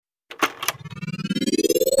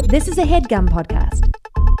This is a HeadGum podcast.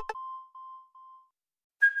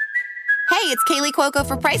 Hey, it's Kaylee Cuoco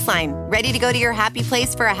for Priceline. Ready to go to your happy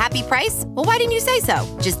place for a happy price? Well, why didn't you say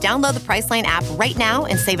so? Just download the Priceline app right now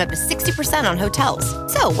and save up to 60% on hotels.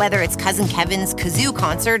 So whether it's Cousin Kevin's Kazoo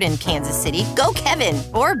Concert in Kansas City, go Kevin,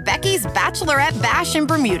 or Becky's Bachelorette Bash in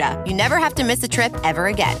Bermuda, you never have to miss a trip ever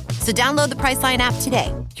again. So download the Priceline app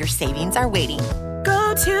today. Your savings are waiting.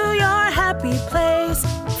 Go to your happy place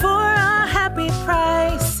for a happy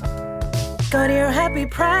price. Go to your happy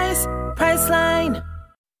price, Priceline.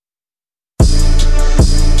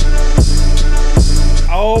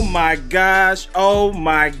 Oh my gosh.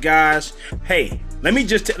 Hey, let me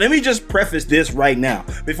just preface this right now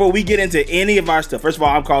before we get into any of our stuff. First of all,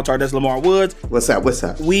 I'm Carl Tart. That's Lamar Woods. What's up?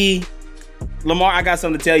 Lamar, I got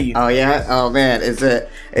something to tell you. Oh yeah? Oh man, is it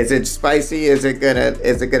spicy? Is it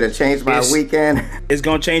gonna change my weekend? It's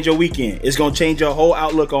gonna change your weekend. It's gonna change your whole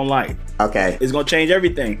outlook on life. Okay. It's gonna change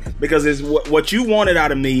everything because it's what you wanted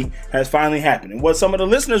out of me has finally happened, and what some of the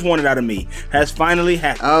listeners wanted out of me has finally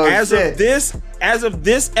happened. Oh, as of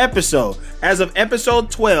this episode, as of episode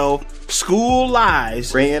 12, School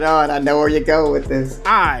Lies. Bring it on. I know where you go with this.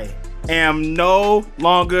 I am no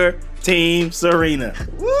longer Team Serena.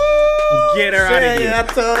 Woo! Get her out of here. I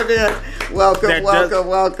told you. Welcome.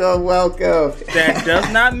 That does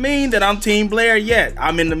not mean that I'm Team Blair yet.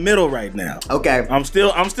 I'm in the middle right now. Okay. I'm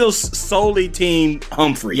still solely Team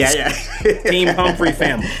Humphreys. Yeah. Team Humphrey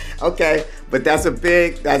family. Okay. But that's a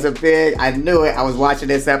big, I knew it. I was watching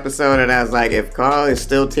this episode and I was like, if Carl is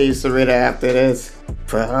still Team Serena after this,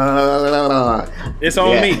 it's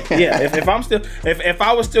on me. Yeah. If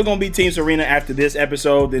I was still gonna be Team Serena after this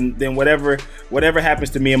episode, then whatever happens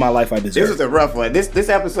to me in my life, I deserve. This was a rough one. This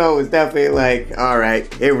episode was definitely like, all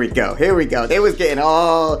right, here we go. They was getting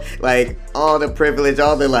all the privilege,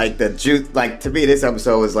 all the juice. Like, to me, this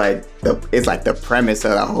episode was it's like the premise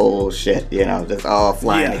of the whole shit. You know, just all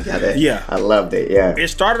flying together. Yeah, I loved it. Yeah, it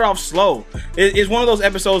started off slow. It's one of those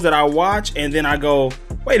episodes that I watch and then I go,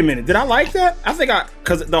 wait a minute, did I like that?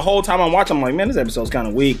 Because the whole time I'm watching, I'm like, man, this episode's kind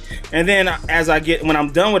of weak. And then when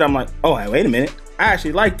I'm done with it, I'm like, oh, wait a minute, I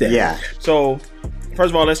actually like that. Yeah. So, first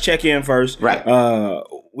of all, let's check in first. Right.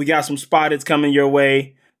 We got some spotteds coming your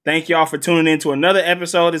way. Thank y'all for tuning in to another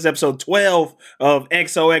episode. This is episode 12 of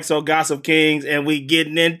XOXO Gossip Kings, and we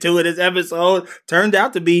getting into it. This episode turned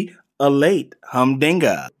out to be a late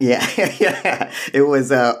humdinger. Yeah. It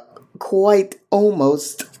was quite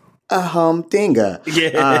almost a humdinger.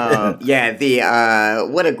 Yeah.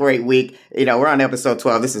 What a great week. You know, we're on episode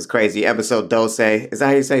 12. This is crazy. Episode 12. Is that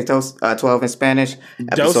how you say 12 in Spanish?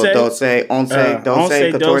 Episode 12. Once,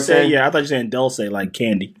 14. Yeah, I thought you were saying dulce, like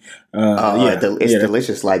candy. It's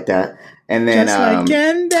delicious like that. And then just like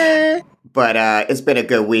candy. But it's been a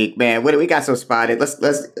good week, man. We got some spotted. Let's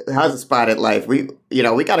how's the spotted life? We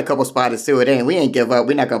got a couple spotted too. We ain't give up.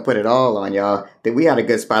 We're not gonna put it all on y'all. We had a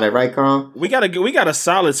good spotted, right, Carl? We got a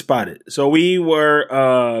solid spotted. So we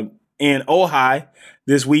were in Ojai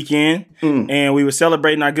this weekend, and we were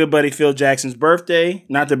celebrating our good buddy Phil Jackson's birthday.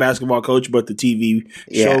 Not the basketball coach, but the TV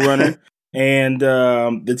showrunner and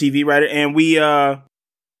the TV writer. And we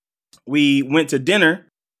went to dinner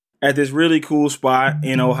at this really cool spot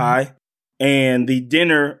in Ojai. And the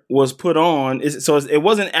dinner was put on. So it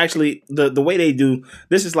wasn't actually the way they do.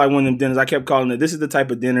 This is like one of them dinners. I kept calling it. This is the type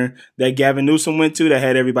of dinner that Gavin Newsom went to that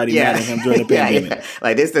had everybody mad at him during the pandemic. Yeah.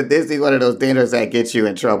 Like this is one of those dinners that get you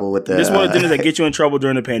in trouble with the. This is one of the dinners that get you in trouble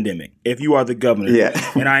during the pandemic if you are the governor. Yeah.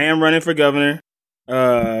 And I am running for governor.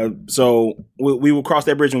 So we will cross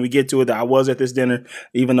that bridge when we get to it. I was at this dinner,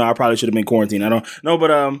 even though I probably should have been quarantined. I don't know, but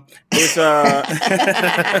it's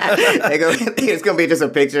it's gonna be just a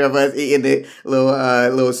picture of us eating the little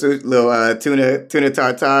tuna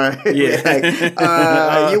tartare.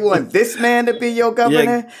 Yeah. You want this man to be your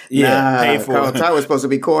governor? Yeah, pay for Carl it. Tart was supposed to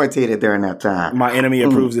be quarantined during that time. My enemy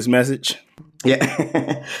approves this message.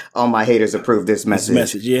 Yeah, all my haters approve this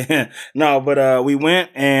message. Yeah, no, but we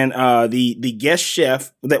went and the guest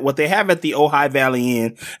chef what they have at the Ojai Valley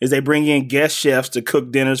Inn is they bring in guest chefs to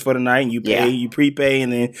cook dinners for the night, and you pay, you prepay,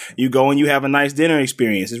 and then you go and you have a nice dinner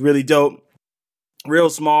experience. It's really dope.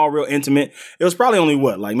 Real small, real intimate. It was probably only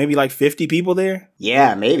maybe 50 people there?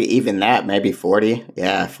 Yeah, maybe even that, maybe 40.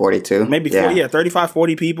 Yeah, 42. Maybe 40, 35,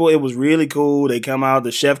 40 people. It was really cool. They come out,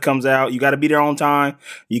 the chef comes out. You got to be there on time.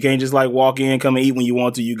 You can't just walk in, come and eat when you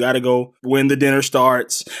want to. You got to go when the dinner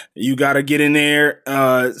starts. You got to get in there,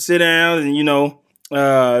 sit down, and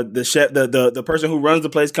the chef, the person who runs the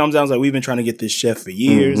place comes out and is like, we've been trying to get this chef for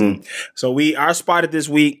years. And so our spotted this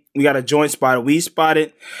week. We got a joint spotted. We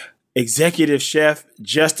spotted executive chef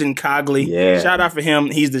Justin Cogley. Yeah. Shout out for him.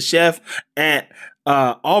 He's the chef at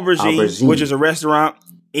Aubergine, which is a restaurant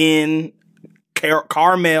in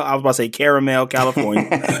Carmel. I was about to say Caramel,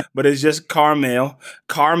 California, but it's just Carmel,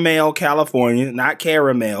 California, not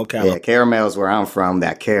Caramel, California. Yeah, Caramel is where I'm from.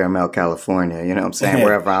 That Caramel, California. You know what I'm saying?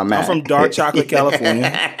 Wherever I'm at. I'm from dark chocolate, California.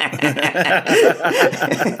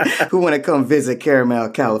 Who want to come visit Caramel,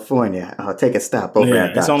 California? I'll take a stop over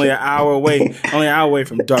at it's only an hour away. Only an hour away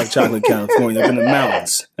from dark chocolate, California, up in the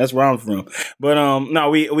mountains. That's where I'm from. But no,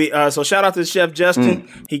 we so shout out to Chef Justin.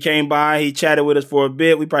 He came by. He chatted with us for a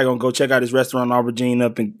bit. We probably gonna go check out his restaurant Aubergine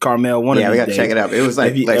up in Carmel. We gotta check it out. It was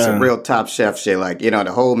like some real top chef shit. Like, you know,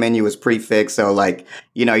 the whole menu was prefixed. So like,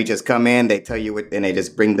 you know, you just come in, they tell you what, and they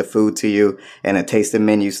just bring the food to you in a tasting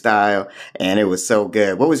menu style. And it was so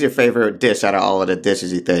good. What was your favorite dish out of all of the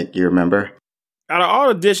dishes you think you remember? Out of all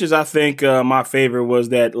the dishes, I think my favorite was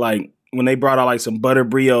that, like, when they brought out like some butter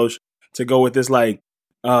brioche to go with this, like,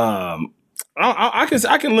 I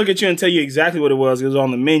can look at you and tell you exactly what it was. It was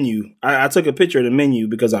on the menu. I took a picture of the menu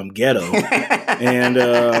because I'm ghetto. And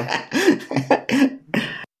let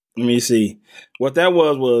me see. What that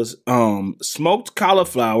was smoked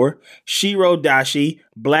cauliflower, shiro dashi,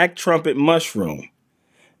 black trumpet mushroom.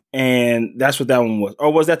 And that's what that one was.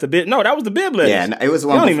 Or was that the bib? No, that was the bib lettuce. Yeah, it was the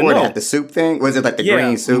one before that. The soup thing? Was it like the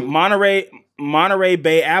green soup? Monterey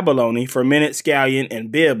Bay abalone, fermented scallion,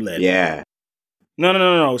 and bib lettuce. Yeah.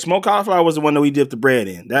 No. Smoked cauliflower was the one that we dipped the bread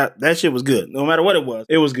in. That shit was good. No matter what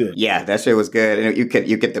it was good. Yeah, that shit was good. And you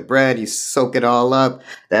get the bread, you soak it all up.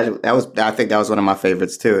 I think that was one of my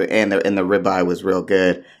favorites too. And the ribeye was real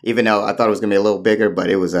good. Even though I thought it was gonna be a little bigger, but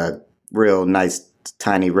it was a real nice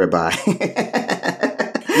tiny ribeye.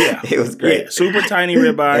 Yeah, it was great. Yeah, super tiny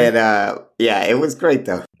ribeye. And it was great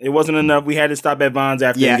though. It wasn't enough. We had to stop at Vons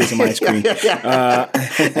after and get some ice cream. We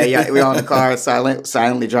were on the car,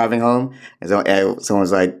 silently driving home, and so someone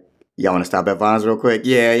was like, "Y'all want to stop at Vons real quick?"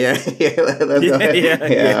 Yeah.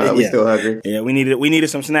 We still hungry. Yeah, we needed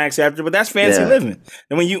some snacks after, but that's fancy living.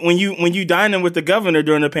 And when you dining with the governor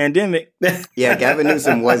during the pandemic, yeah, Gavin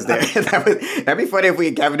Newsom was there. That'd be funny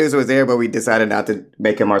if Gavin Newsom was there, but we decided not to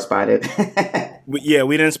make him our spotted. We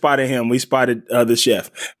didn't spot him. We spotted the chef.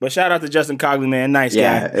 But shout out to Justin Cogley, man. Nice guy.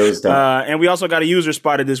 Yeah, it was dope. And we also got a user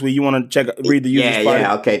spotted this week. You want to read the user spotted?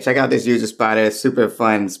 Yeah, okay. Check out this user spotted. Super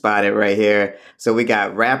fun spotted right here. So we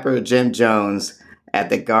got rapper Jim Jones at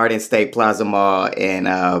the Garden State Plaza Mall in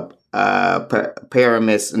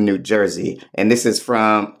Paramus, New Jersey. And this is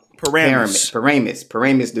from Paramus,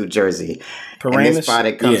 New Jersey. And this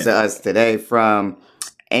spotted comes to us today from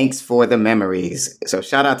Angst for the Memories. So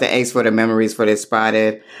shout out to Angst for the Memories for this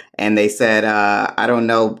spotted. And they said, I don't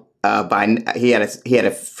know,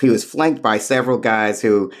 he was flanked by several guys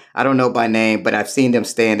who I don't know by name, but I've seen them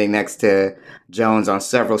standing next to Jones on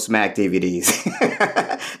several Smack DVDs.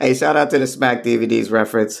 Hey, shout out to the Smack DVDs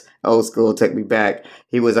reference. Old school took me back.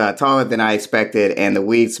 He was taller than I expected, and the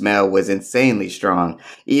weed smell was insanely strong,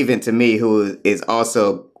 even to me, who was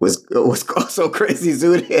also crazy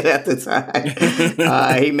zooted at the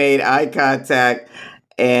time. He made eye contact,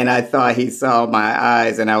 and I thought he saw my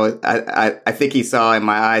eyes, and I think he saw in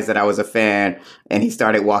my eyes that I was a fan, and he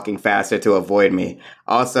started walking faster to avoid me.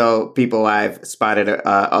 Also, people I've spotted,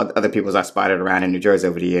 other people I've spotted around in New Jersey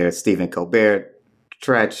over the years: Stephen Colbert,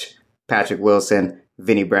 Tretch, Patrick Wilson,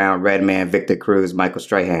 Vinnie Brown, Redman, Victor Cruz, Michael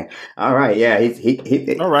Strahan. All right, yeah,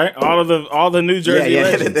 he all right, all the New Jersey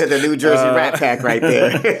legends. the New Jersey Rat Pack right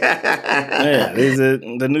there. Yeah, these are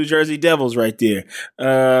the New Jersey Devils right there,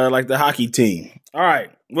 like the hockey team. All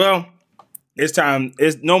right, well, it's time.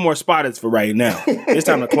 It's no more spotteds for right now. It's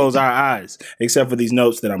time to close our eyes, except for these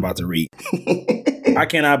notes that I'm about to read. I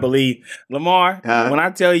cannot believe, Lamar, when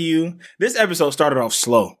I tell you, this episode started off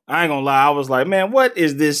slow. I ain't gonna lie. I was like, man, what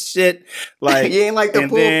is this shit? Like, you ain't like the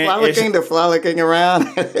pool frolicking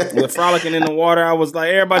around. With frolicking in the water. I was like,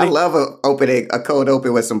 everybody. I love a cold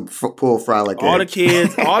open with some pool frolicking. All the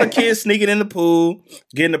kids sneaking in the pool,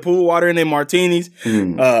 getting the pool water in their martinis.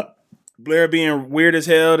 Blair being weird as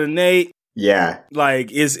hell to Nate. Yeah, like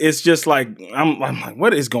it's just like I'm like,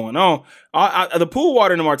 what is going on? The pool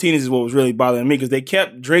water in the martinis is what was really bothering me, because they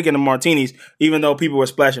kept drinking the martinis even though people were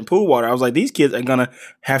splashing pool water. I was like, these kids are gonna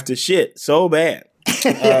have to shit so bad.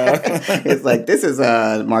 It's like, this is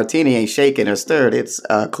martini ain't shaken or stirred. It's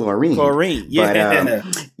chlorine. Yeah,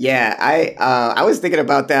 but, I was thinking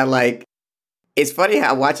about that. Like, it's funny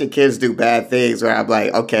how watching kids do bad things. Where I'm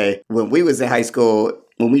like, okay, when we was in high school,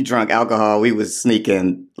 when we drunk alcohol, we was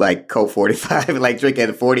sneaking like Coke 45, like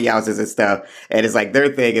drinking 40 ounces and stuff. And it's like, their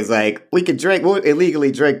thing is like, we'll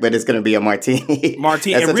illegally drink, but it's going to be a martini. That's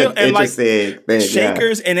and real, and like thing,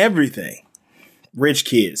 shakers and everything. Rich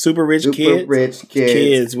kids, super rich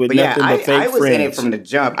kids with nothing but fake I was friends. in it from the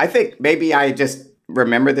jump. I think maybe I just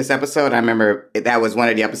remember this episode. I remember that was one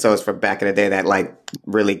of the episodes from back in the day that like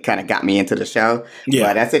really kind of got me into the show. Yeah.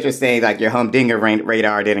 But that's interesting. Like your humdinger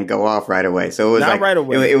radar didn't go off right away. So it was Not like, right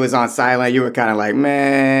away. It was on silent. You were kind of like,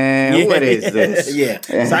 man, what is this? Yeah.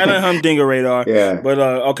 Silent humdinger radar. Yeah. But,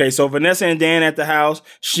 okay, so Vanessa and Dan at the house,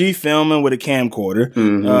 she filming with a camcorder.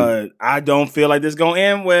 Mm-hmm. I don't feel like this going to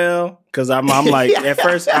end well. Cause I'm like, at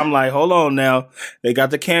first I'm like, hold on now. They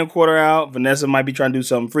got the camcorder out. Vanessa might be trying to do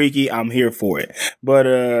something freaky. I'm here for it. But,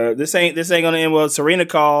 this ain't gonna end well. Serena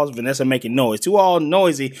calls, Vanessa making noise. Too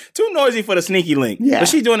noisy for the sneaky link. Yeah. But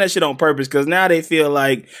she's doing that shit on purpose. Cause now she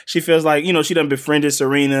feels like, you know, she done befriended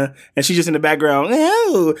Serena and she's just in the background.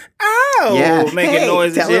 Ow, making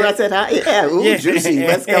noise. Tell her I said hi. Yeah, ooh, juicy.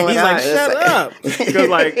 What's going on? He's like, shut up. Cause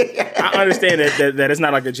like, I understand that it's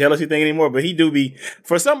not like a jealousy thing anymore, but he do be,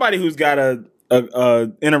 for somebody who's got a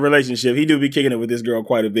in a relationship, he do be kicking it with this girl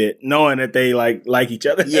quite a bit, knowing that they like each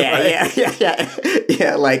other. Yeah.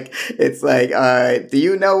 Like it's like, do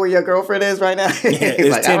you know where your girlfriend is right now? It's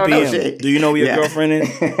like, 10 p.m. Do you know where your girlfriend is?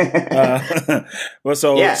 Well,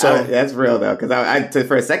 so that's real though, because I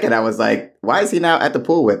for a second I was like, why is he now at the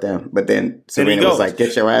pool with them? But then Serena was like,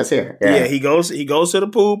 get your ass here. Yeah, he goes to the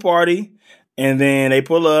pool party, and then they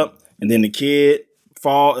pull up, and then the kid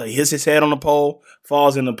hits his head on the pole,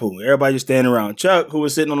 falls in the pool. Everybody just standing around. Chuck, who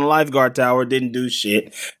was sitting on the lifeguard tower, didn't do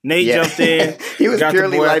shit. Nate jumped in. He was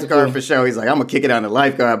purely lifeguard for show. He's like, I'm going to kick it on the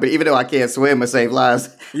lifeguard. But even though I can't swim or save lives,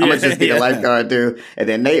 I'm going to just be the lifeguard dude. And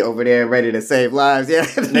then Nate over there ready to save lives. Yeah.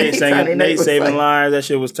 Nate saving lives. That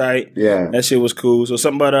shit was tight. Yeah. That shit was cool. So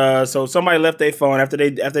somebody left their phone. After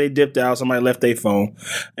they dipped out, somebody left their phone.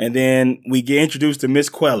 And then we get introduced to Miss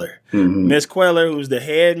Queller. Mm-hmm. Miss Queller, who's the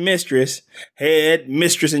head mistress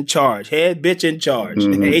in charge, head bitch in charge,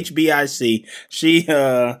 HBIC.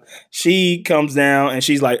 She comes down and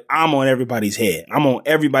she's like, I'm on everybody's head. I'm on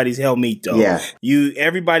everybody's helmet though. Yeah.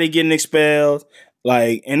 Everybody getting expelled.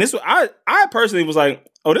 Like, and this, I personally was like,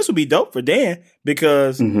 oh, this would be dope for Dan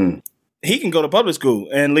because he can go to public school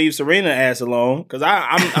and leave Serena ass alone. Cause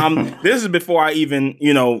I'm this is before I even,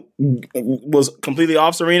 you know, was completely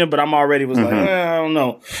off Serena, but I'm already was like, I don't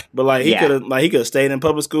know. But like he could have stayed in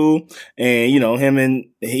public school and, you know,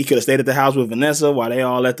 he could have stayed at the house with Vanessa while they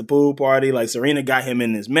all at the pool party. Like Serena got him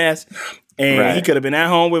in this mess. And he could have been at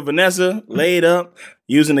home with Vanessa, laid up,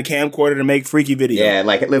 using the camcorder to make freaky videos. Yeah,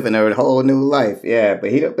 like living a whole new life. Yeah,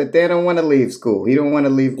 but they don't want to leave school. He don't want to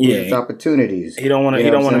leave these opportunities. He don't want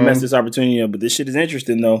to mess this opportunity up. But this shit is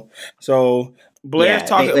interesting though. So Blair's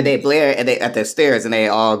talking. Blair at the stairs, and they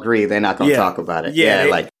all agree they're not going to talk about it.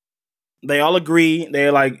 Yeah, they all agree.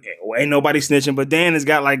 They're like, ain't nobody snitching. But Dan has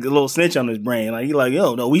got like a little snitch on his brain. Like, he's like,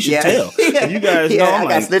 yo, no, we should tell. You guys know. I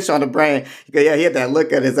got snitch on the brain. Yeah, he had that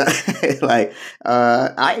look at his eye. Like,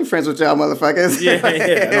 I ain't friends with y'all motherfuckers. Yeah.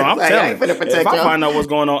 No, I'm telling. If I find out what's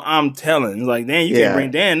going on, I'm telling. It's like, Dan, you can't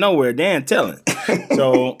bring Dan nowhere. Dan telling.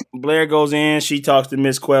 So Blair goes in. She talks to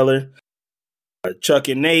Miss Queller. Chuck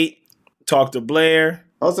and Nate talk to Blair.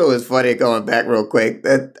 Also, it's funny going back real quick.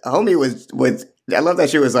 That homie was I love that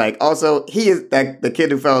she was like, also, the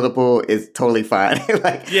kid who fell in the pool is totally fine.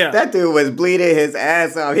 That dude was bleeding his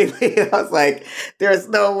ass off. I was like, there's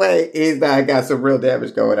no way he's not got some real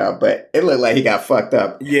damage going on. But it looked like he got fucked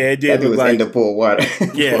up. Yeah, it did. That dude was in the pool water.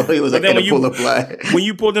 Yeah. He was like in the pool of blood. When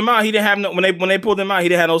you pulled him out, he didn't have no, when they pulled him out, he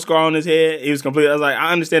didn't have no scar on his head. He was completely, I was like,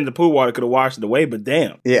 I understand the pool water could have washed it away, but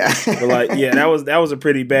damn. Yeah. But that was a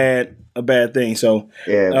pretty bad thing. So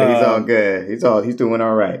yeah, but he's all good. He's doing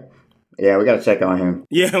all right. Yeah, we got to check on him.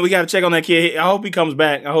 Yeah, we got to check on that kid. I hope he comes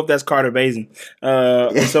back. I hope that's Carter Bazin.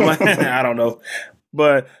 Somebody, I don't know.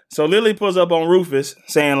 But so Lily pulls up on Rufus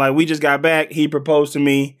saying like, we just got back. He proposed to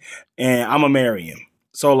me and I'm going to marry him.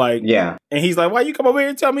 So like, yeah. And he's like, why you come over here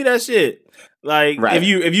and tell me that shit? Like, if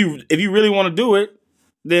you really want to do it,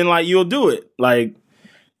 then like, you'll do it. Like,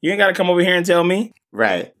 you ain't got to come over here and tell me.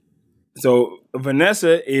 Right. So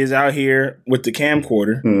Vanessa is out here with the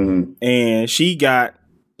camcorder and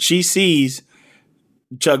she sees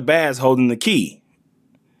Chuck Bass holding the key.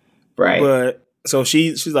 Right. But so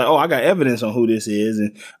she's like, oh, I got evidence on who this is.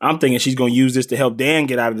 And I'm thinking she's going to use this to help Dan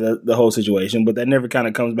get out of the whole situation. But that never kind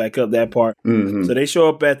of comes back up, that part. Mm-hmm. So they show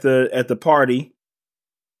up at the party.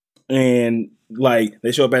 And like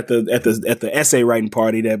they show up at the essay writing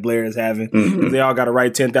party that Blair is having. Mm-hmm. They all got to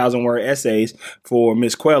write 10,000 word essays for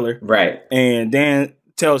Miss Queller. Right. And Dan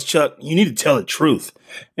tells Chuck, you need to tell the truth.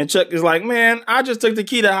 And Chuck is like, man, I just took the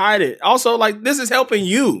key to hide it. Also, like, this is helping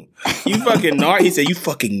you. You fucking narc. He said, you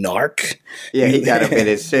fucking narc. Yeah, he got up in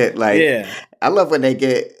his shit. Like, yeah. I love when they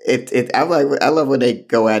get it. I love when they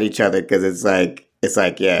go at each other because it's like, it's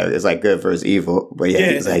like, yeah, it's like good versus evil. But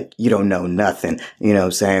yeah, he's like, you don't know nothing. You know what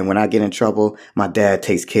I'm saying? When I get in trouble, my dad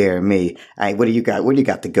takes care of me. What do you got? Where do you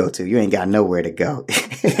got to go to? You ain't got nowhere to go.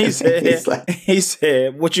 He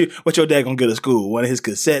said, what your dad gonna get to school? One of his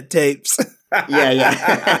cassette tapes? yeah.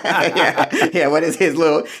 What is his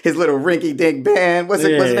little rinky dink band? What's the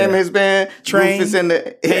name of his band? Train. Rufus and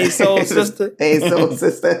the Hey Soul Sister. Hey Soul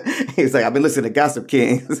Sister. He's like, I've been listening to Gossip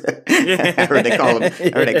Kings. I heard they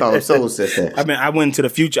call him Soul Sister. I mean, I went into the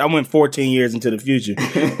future. I went 14 years into the future.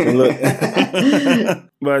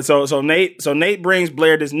 But so Nate brings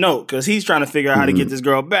Blair this note because he's trying to figure out how to get this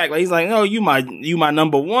girl back. Like he's like, no, you my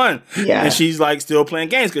number one. Yeah. And she's like still playing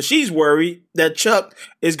games because she's worried that Chuck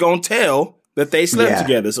is gonna tell that they slept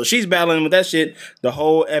together. So she's battling with that shit the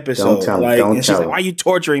whole episode. And she's like, why are you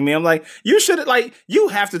torturing me? I'm like, you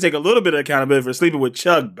have to take a little bit of accountability for sleeping with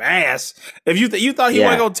Chuck Bass. If you thought he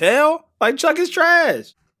wasn't gonna tell, like Chuck is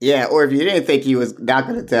trash. Yeah, or if you didn't think he was not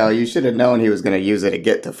going to tell, you should have known he was going to use it to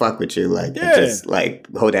get to fuck with you, just like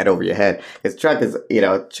hold that over your head. Because Chuck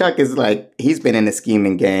is like, he's been in the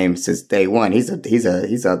scheming game since day one. He's under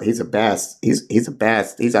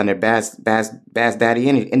Bass Daddy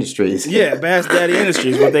Industries. Yeah, Bass Daddy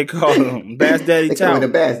Industries, what they call him, Bass Daddy. They call him the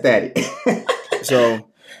Bass Daddy. So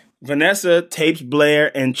Vanessa tapes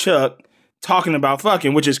Blair and Chuck talking about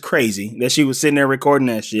fucking, which is crazy that she was sitting there recording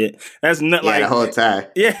that shit. That's nuts. Yeah, the whole time.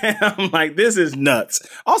 Yeah, I'm like, this is nuts.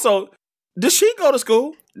 Also, does she go to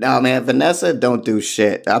school? No, man, Vanessa don't do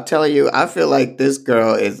shit. I'm telling you, I feel like this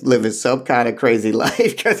girl is living some kind of crazy life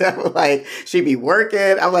because I'm like, she be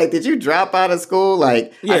working. I'm like, did you drop out of school?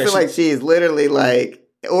 Like, I feel like she is literally like,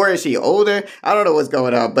 or is she older? I don't know what's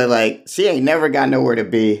going on, but like, she ain't never got nowhere to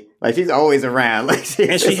be. Like, she's always around. Like, she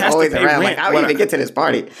has always to pay around. Rent. Like, how do you even get to this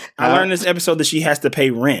party? I learned this episode that she has to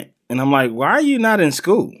pay rent. And I'm like, why are you not in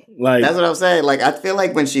school? Like, that's what I'm saying. Like, I feel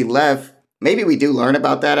like when she left, maybe we do learn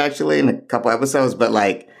about that actually in a couple episodes, but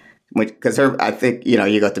like, because I think,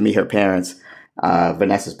 you got to meet her parents,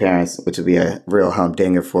 Vanessa's parents, which would be a real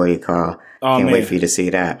humdinger for you, Carl. Can't wait for you to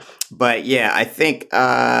see that. But yeah, I think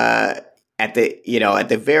at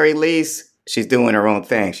the very least, she's doing her own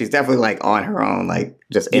thing. She's definitely like on her own, like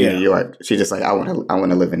just in New York. She's just like, I want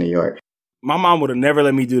to live in New York. My mom would have never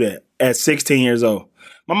let me do that at 16 years old.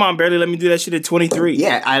 My mom barely let me do that shit at 23.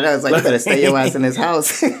 Yeah, I know. It's like, you better stay your ass in this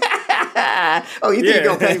house. Oh, you think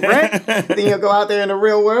you're going to pay rent? You think you'll go out there in the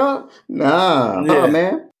real world? No. Yeah. Oh,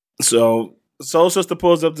 man. So Soul Sister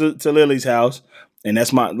pulls up to Lily's house. And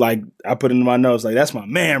that's I put it in my notes, like, that's my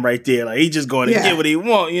man right there. Like, he just going to get what he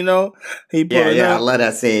want, He put it up. I love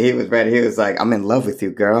that scene. He was ready. He was like, I'm in love with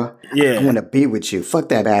you, girl. Yeah. I want to be with you. Fuck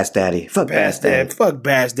that Bass Daddy. Fuck Bass Daddy. Fuck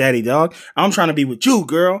Bass Daddy, dog. I'm trying to be with you,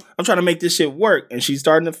 girl. I'm trying to make this shit work. And she's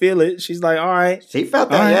starting to feel it. She's like, all right. She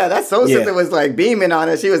felt that. Right. Yeah, that Soul Sister was like beaming on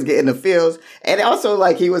her. She was getting the feels. And also,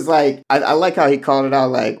 like, he was like, I like how he called it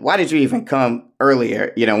out, like, why did you even come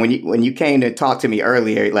earlier? When you came to talk to me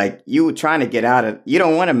earlier, like, you were trying to get out of, you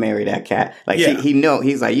don't want to marry that cat. Like,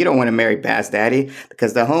 he's like, you don't want to marry Bass Daddy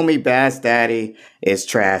because the homie Bass Daddy is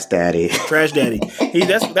Trash Daddy. Trash Daddy.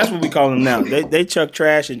 That's what we call him now. They Chuck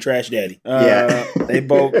Trash and Trash Daddy. They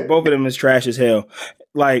both of them is trash as hell.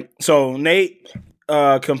 Like, so Nate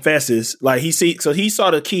confesses, like, he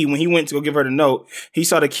saw the key when he went to go give her the note. He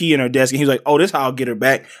saw the key in her desk and he was like, oh, this is how I'll get her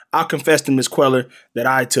back. I'll confess to Miss Queller that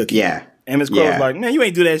I took it. Yeah. And Miss Queller's like, man, you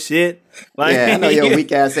ain't do that shit. Like, I know your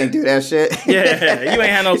weak ass ain't do that shit. Yeah, you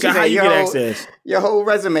ain't had no how you get access. Your whole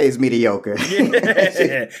resume is mediocre.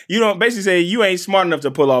 Yeah. You don't basically say you ain't smart enough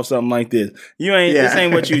to pull off something like this. You ain't. This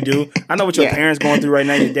ain't what you do. I know what your parents going through right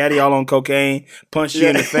now. Your daddy all on cocaine, punched you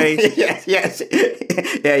in the face.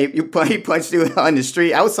 He punched you on the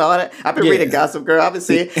street. I saw that. I've been reading Gossip Girl. I've been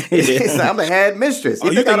seeing. I'm a head mistress.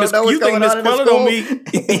 You think I don't know what's going on in the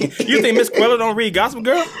school? You think Miss Queller don't read Gossip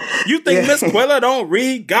Girl? You think Miss Queller don't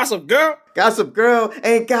read Gossip Girl? Gossip Girl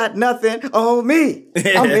ain't got nothing on me.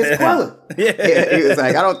 I'm Miss Queller. He was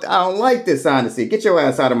like, I don't like this honesty. Get your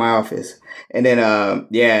ass out of my office. And then,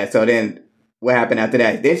 so then what happened after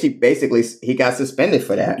that? Then he got suspended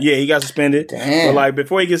for that. Yeah, he got suspended. Damn. But like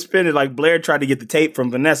before he gets suspended, like Blair tried to get the tape from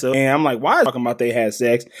Vanessa, and I'm like, why are you talking about they had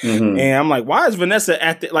sex? Mm-hmm. And I'm like, why is Vanessa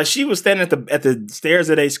she was standing at the stairs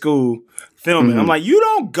of their school filming. Mm-hmm. I'm like, you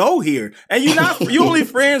don't go here, and you only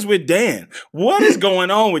friends with Dan. What is going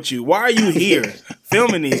on with you? Why are you here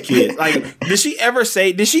filming these kids? Like, did she ever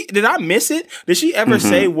say? Did I miss it? Did she ever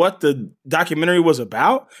say what the documentary was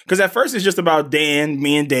about? Because at first it's just about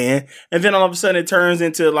me and Dan, and then all of a sudden it turns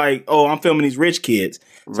into like, oh, I'm filming these rich kids.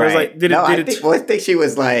 So right. I was like, I think she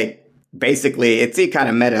was like, basically, it's kind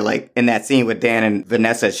of meta. Like in that scene with Dan and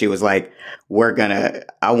Vanessa, she was like,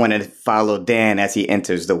 I want to follow Dan as he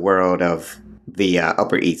enters the world of the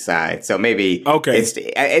Upper East Side. So maybe Okay.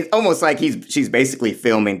 it's almost like she's basically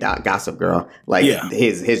filming Gossip Girl, like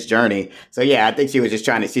his journey. So yeah, I think she was just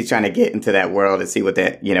she's trying to get into that world and see what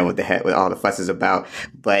that, what all the fuss is about.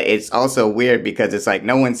 But it's also weird because it's like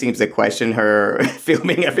no one seems to question her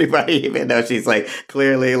filming everybody, even though she's like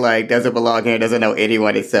clearly like doesn't belong here, doesn't know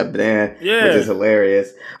anyone except Dan, which is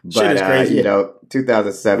hilarious. But shit is crazy.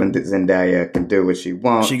 2007 Zendaya can do what she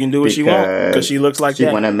wants. She can do what she wants because she looks like she that.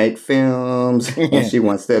 She want to make films. And she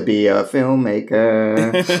wants to be a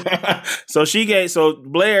filmmaker. So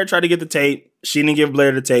Blair tried to get the tape. She didn't give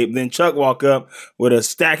Blair the tape. Then Chuck walked up with a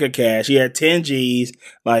stack of cash. He had 10 G's.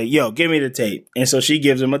 Like, yo, give me the tape. And so she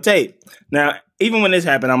gives him a tape. Now, even when this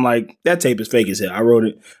happened, I'm like, that tape is fake as hell. I wrote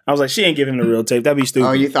it. I was like, she ain't giving him the real tape. That'd be stupid.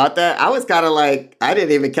 Oh, you thought that? I was kind of like, I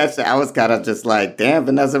didn't even catch that. I was kind of just like, damn,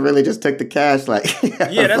 Vanessa really just took the cash. Like,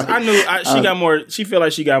 yeah, I knew she got more. She feel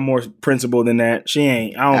like she got more principle than that. She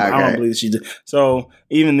ain't. I don't believe she did. So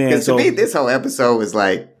even then, to me, this whole episode was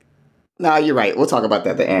like, no, you're right. We'll talk about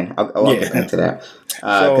that at the end. I'll get into that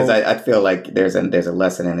because I feel like there's a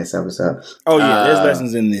lesson in this episode. Oh yeah, there's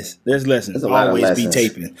lessons in this. There's lessons. There's a lot Always of be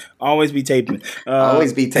lessons. taping. Always be taping.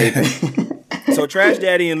 Always be taping. So Trash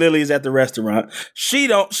Daddy and Lily is at the restaurant. She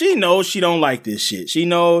knows she don't like this shit. She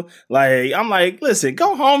know, like, I'm like, listen,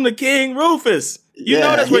 go home to King Rufus. You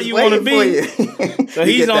know that's where you want to be. So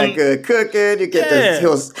he's on that good cooking. You get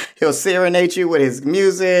this. He'll serenade you with his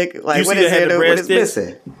music. Like, what is it? What is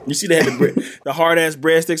missing? You see the hard ass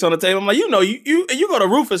breadsticks on the table. I'm like, you go to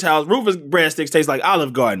Rufus' house. Rufus breadsticks taste like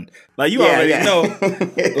Olive Garden. Like you already know.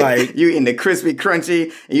 Like you eating the crispy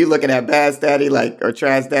crunchy, and you looking at Bass Daddy or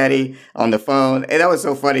Trash Daddy on the phone. And that was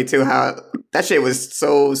so funny too. How that shit was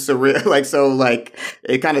so surreal. Like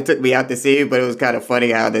it kind of took me out to see, but it was kind of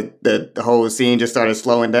funny how the whole scene just started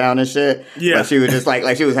slowing down and shit. Yeah, but she was just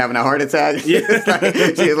like she was having a heart attack. Yeah,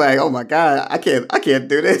 she was like, oh my god, I can't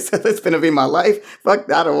do this. It's gonna be my life.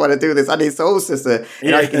 Fuck, I don't want to do this. I need Soul Sister.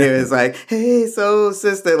 And all you can hear is like, hey, Soul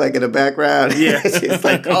Sister, like in the background. Yeah, she's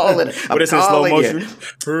like calling. But it's in slow motion.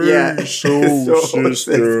 Yeah, Soul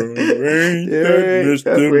Sister.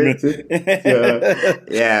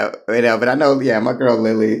 Yeah, but I know. Yeah, my girl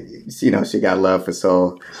Lily, she got love for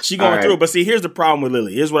Soul. She going through, but see, here's the problem with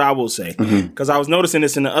Lily. Here's what I will say, because I was noticing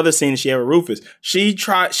this in the other scene she had with Rufus. She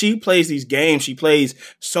plays these games. She plays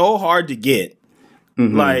so hard to get,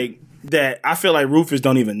 like that. I feel like Rufus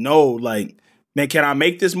don't even know, like, man, can I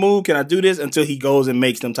make this move? Can I do this? Until he goes and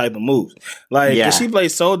makes them type of moves. Like, cause she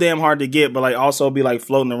plays so damn hard to get, but like also be like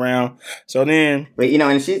floating around. So then, but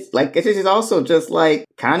and she's also just like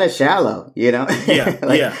kind of shallow,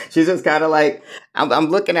 Yeah, She's just kind of like, I'm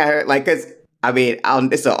looking at her like, cause I mean,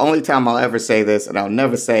 it's the only time I'll ever say this, and I'll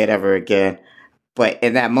never say it ever again. But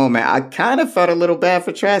in that moment, I kind of felt a little bad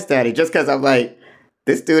for Trash Daddy, just because I'm like,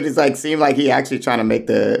 this dude is like, seemed like he actually trying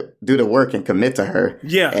to do the work and commit to her.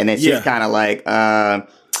 Yeah. And then she's kind of like, I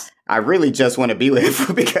really just want to be with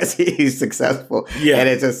him because he's successful. Yeah. And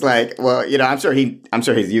it's just like, well, I'm sure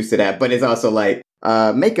he's used to that, but it's also like,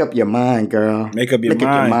 make up your mind, girl. Make up your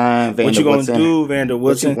mind. What you gonna do, Vander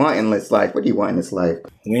Woodson? What you want in this life? What do you want in this life?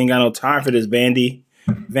 We ain't got no time for this, Vandy.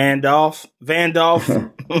 Vandolph. I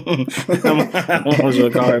was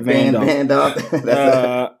gonna call her Vandolph.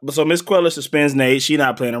 So Miss Queller suspends Nate. She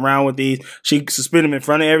not playing around with these. She suspends him in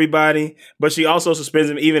front of everybody, but she also suspends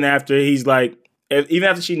him even after he's like, even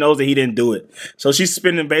after she knows that he didn't do it. So she's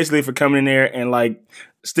suspending him basically for coming in there and like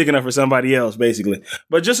sticking up for somebody else, basically.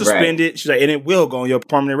 But just suspend it. She's like, and it will go on your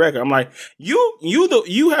permanent record. I'm like,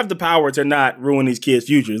 you have the power to not ruin these kids'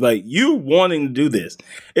 futures. Like, you wanting to do this.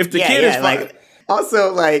 If the kid is like.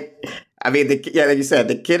 Also, like, I mean, like you said,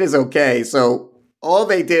 the kid is okay. So all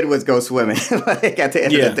they did was go swimming. Like, at the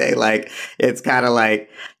end of the day, like, it's kind of like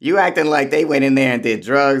you acting like they went in there and did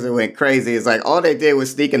drugs or went crazy. It's like all they did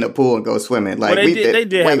was sneak in the pool and go swimming. Like, well, they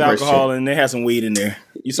did have alcohol and they had some weed in there.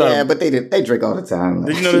 You saw but they drink all the time. Like,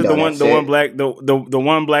 did you know that the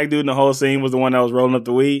one black dude in the whole scene was the one that was rolling up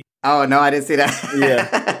the weed? Oh no, I didn't see that.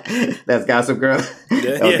 Yeah, that's Gossip Girl.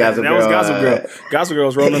 That was Gossip Girl. Gossip Girl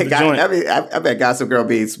was rolling up the joint. I bet Gossip Girl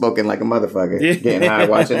be smoking like a motherfucker, getting high,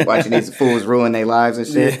 watching these fools ruin their lives and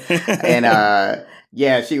shit.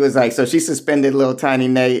 And she was like, so she suspended little tiny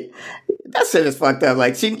Nate. That shit is fucked up.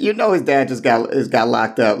 Like, his dad just got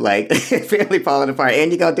locked up. Like, family falling apart.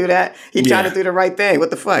 And you gonna do that? He trying to do the right thing.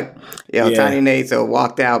 What the fuck? Tiny Nate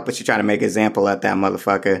walked out, but she trying to make an example at that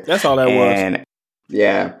motherfucker. That's all that was.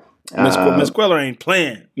 Yeah. Miss Queller ain't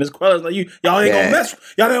playing. Miss Quella's like, y'all ain't gonna mess.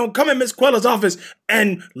 Y'all don't come in Miss Quella's office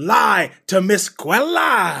and lie to Miss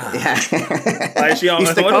Quella. Yeah. Like she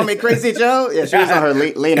used to call me Crazy Joe. Yeah, she was on her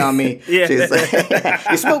lean on me. Yeah. She was like,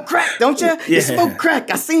 you smoke crack, don't you? Yeah. You smoke crack.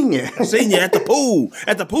 I seen you. I seen you at the pool.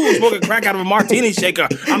 At the pool smoking crack out of a martini shaker.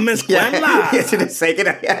 I'm Miss Quella. Yeah, she just shaking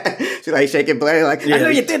it. Yeah. She like shaking Blair like, I know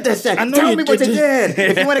you did that shit. Tell me what you did.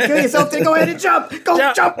 If you want to kill yourself, then go ahead and jump. Go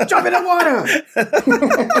jump in the water.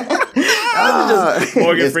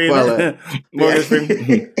 Morgan Freeman. Morgan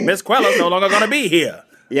Freeman. Miss Quella's no longer gonna be here.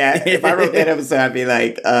 Yeah, if I wrote that episode, I'd be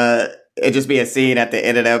like, it'd just be a scene at the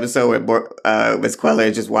end of the episode where Miss Quella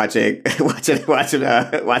is just watching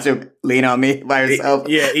Lean on Me by herself.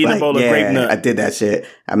 Yeah, eating a bowl of grape nut. I did that shit.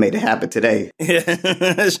 I made it happen today.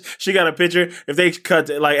 Yeah. She got a picture. If they cut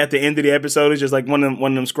like at the end of the episode, it's just like one of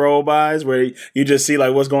them scroll bys where you just see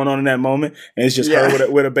like what's going on in that moment, and it's just her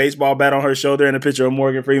with a baseball bat on her shoulder and a picture of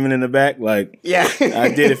Morgan Freeman in the back. Like,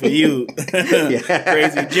 I did it for you,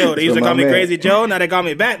 Crazy Joe. They used to call me Crazy Joe. Now they call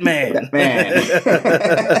me Batman.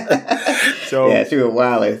 So yeah, she was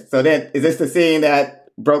wild. So then, is this the scene that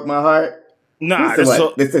broke my heart? Nah, this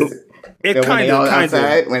is it kind of.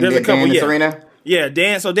 When there's a couple, Dan and Serena. Yeah,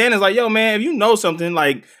 Dan. So Dan is like, yo, man, if you know something,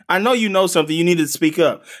 like, I know you know something, you need to speak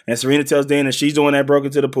up. And Serena tells Dan that she's doing that broke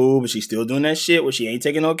into the pool, but she's still doing that shit where she ain't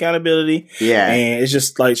taking no accountability. Yeah. And it's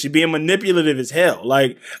just like, she's being manipulative as hell.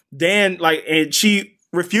 Like, Dan, like, and she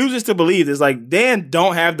refuses to believe this. Like, Dan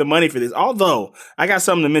don't have the money for this. Although, I got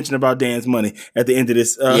something to mention about Dan's money at the end of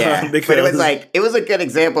this. Because but it was a good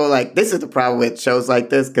example. Like, this is the problem with shows like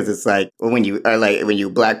this, because it's like, when you a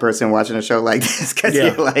black person watching a show like this, because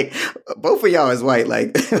you're like, both of y'all is white,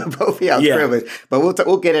 like, both of y'all is privileged. But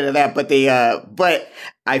we'll get into that. But but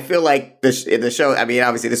I feel like the show, I mean,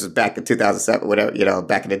 obviously this was back in 2007, whatever,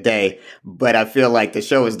 back in the day. But I feel like the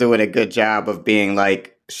show is doing a good job of being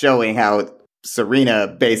like, showing how Serena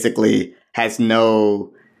basically has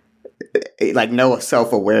no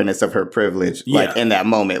self-awareness of her privilege, like in that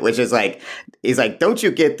moment, which is like, he's like, don't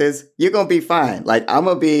you get this? You're going to be fine. Like,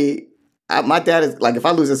 my dad is like, if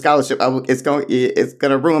I lose a scholarship, it's going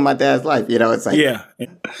to ruin my dad's life. It's like,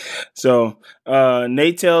 So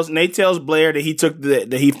Nate tells Blair that he took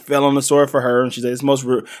that he fell on the sword for her, and she said it's the most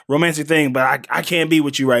romantic thing, but I can't be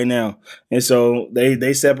with you right now. And so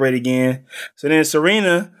they separate again. So then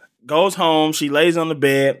Serena goes home, she lays on the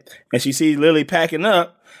bed, and she sees Lily packing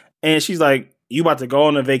up, and she's like, you about to go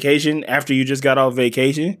on a vacation after you just got off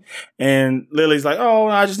vacation? And Lily's like, oh,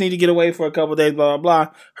 I just need to get away for a couple of days, blah, blah,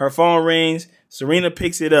 blah. Her phone rings. Serena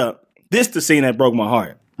picks it up. This the scene that broke my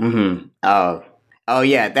heart. Mm-hmm. Oh,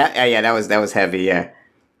 yeah. That was heavy, yeah.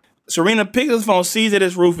 Serena picks up the phone, sees that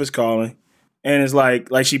it's Rufus calling, and it's like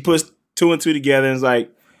she puts two and two together and is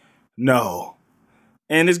like, no.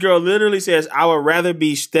 And this girl literally says, I would rather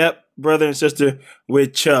be step brother and sister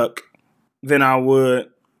with Chuck than I would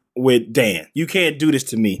with Dan. You can't do this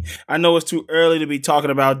to me. I know it's too early to be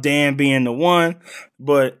talking about Dan being the one,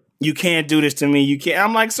 but you can't do this to me. You can't.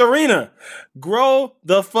 I'm like, Serena, grow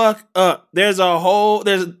the fuck up. There's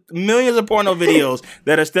millions of porno videos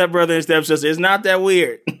that are stepbrother and stepsister. It's not that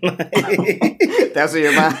weird. That's what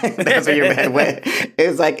your mind. That's what your man went.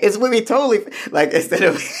 It's like, it's with me totally. Like, instead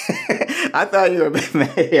of, I thought you were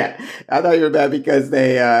mad. Yeah, I thought you were mad because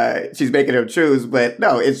she's making him choose. But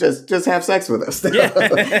no, it's just have sex with us.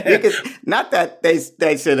 Not that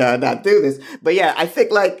they should not do this, but yeah, I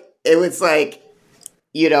think like it was like,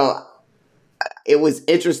 it was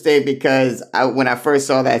interesting because when I first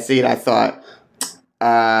saw that scene, I thought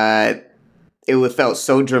it felt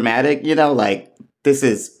so dramatic. Like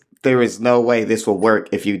there is no way this will work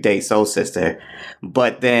if you date Soul Sister.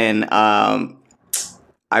 But then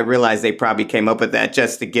I realized they probably came up with that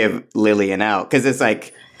just to give Lily an out, because it's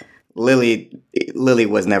like Lily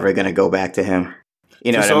was never gonna go back to him.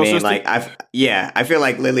 You know what I mean? Sister? Like I feel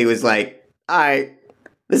like Lily was like, all right.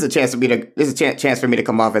 This is a chance for me to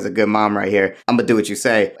come off as a good mom right here. I'm gonna do what you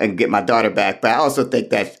say and get my daughter back. But I also think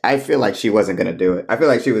that I feel like she wasn't gonna do it. I feel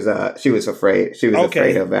like she was afraid. She was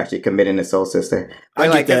afraid of actually committing to Soul Sister.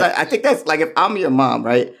 I think that's like, if I'm your mom,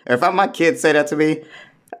 right? Or if my kids say that to me,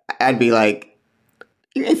 I'd be like,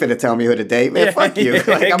 you ain't finna tell me who to date, man. Fuck you. Like,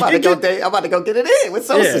 I'm about to go date. I'm about to go get it in with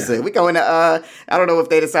Soul Sister. We going to. I don't know if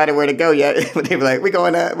they decided where to go yet, but they were like, we're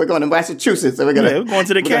going to Massachusetts, and we're going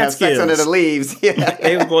to the Catskills. Sex under the leaves. Yeah,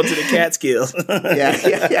 they were going to the Catskills.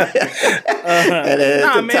 yeah. And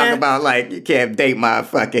then talk about like, you can't date my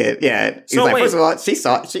fucking He's so like, first of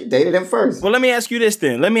all, she dated him first. Well, let me ask you this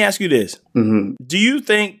then. Mm-hmm. Do you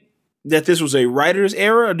think that this was a writer's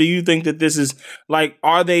error, or do you think that this is like,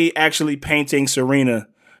 are they actually painting Serena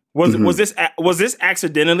Was this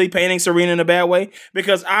accidentally painting Serena in a bad way?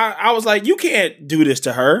 Because I was like, you can't do this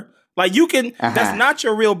to her. Like you can. That's not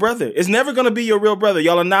your real brother. It's never going to be your real brother.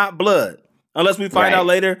 Y'all are not blood unless we find out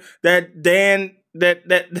later that Dan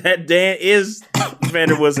Dan is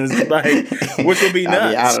Vander Wilson's, like, which would be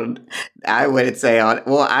nuts. I wouldn't say on.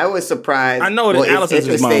 Well, I was surprised. I know that Allison's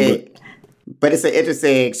his mom, but it's an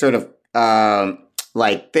interesting sort of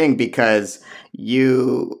like thing because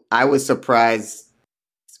I was surprised.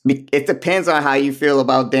 It depends on how you feel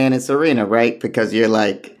about Dan and Serena, right? Because you're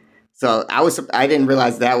like, so I didn't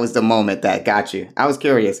realize that was the moment that got you. I was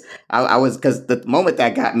curious. I was, because the moment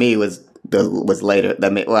that got me was later.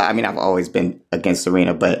 Well, I mean, I've always been against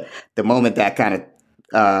Serena, but the moment that kind of,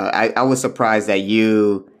 I was surprised that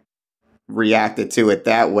you reacted to it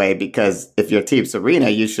that way, because if you're Team Serena,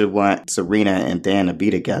 you should want Serena and Dan to be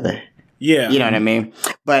together. Yeah. You know what I mean?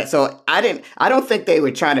 But so I don't think they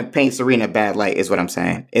were trying to paint Serena bad light, is what I'm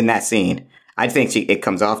saying, in that scene. I think it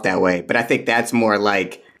comes off that way, but I think that's more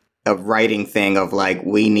like a writing thing of like,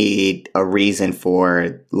 we need a reason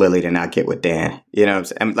for Lily to not get with Dan, you know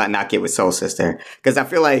what I'm saying? Not get with Soul Sister. Because I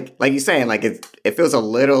feel like you're saying, like it feels a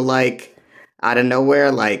little like out of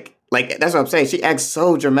nowhere, like that's what I'm saying. She acts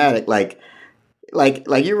so dramatic, like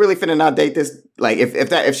you really finna not date this? Like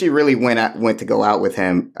if she really went to go out with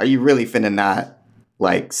him, are you really finna not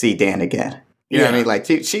like see Dan again? You know what I mean? Like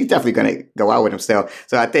she's definitely gonna go out with him still.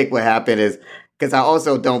 So I think what happened is, because I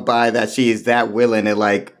also don't buy that she's that willing to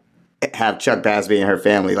like have Chuck Basby and her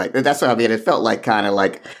family. Like that's what I mean. It felt like kind of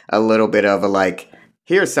like a little bit of a like,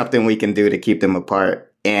 here's something we can do to keep them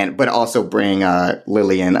apart, but also bring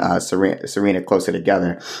Lily and Serena closer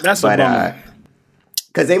together. That's a bummer.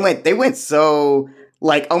 Because they went so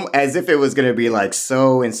like as if it was going to be like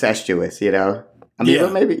so incestuous, you know. I mean, well,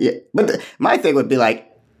 maybe, yeah. But my thing would be like,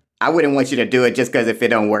 I wouldn't want you to do it just because if it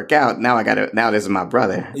don't work out, now this is my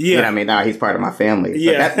brother. Yeah, you know what I mean, now he's part of my family.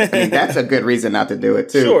 So that's a good reason not to do it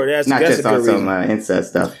too. Sure, that's just on some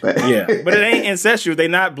incest stuff. But yeah, but it ain't incestuous. They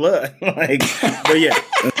not blood. Like, but yeah.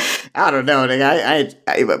 I don't know.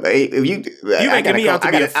 If you making me out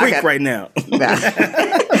to be a freak right now.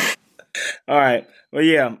 All right. Well,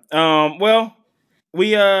 yeah. Well,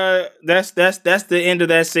 we that's the end of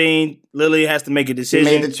that scene. Lily has to make a decision.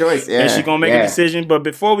 She made the choice, yeah. And she's gonna make a decision. But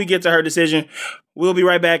before we get to her decision, we'll be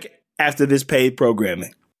right back after this paid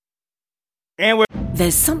programming. And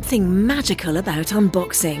there's something magical about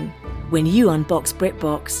unboxing. When you unbox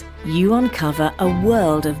BritBox, you uncover a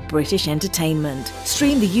world of British entertainment.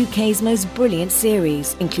 Stream the UK's most brilliant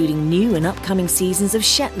series, including new and upcoming seasons of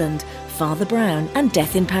Shetland, Father Brown and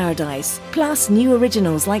Death in Paradise, plus new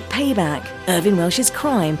originals like Payback, Irving Welsh's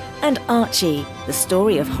Crime, and Archie, the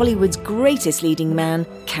story of Hollywood's greatest leading man,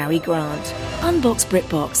 Cary Grant. Unbox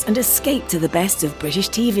BritBox and escape to the best of British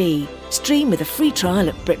TV. Stream with a free trial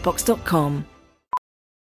at BritBox.com.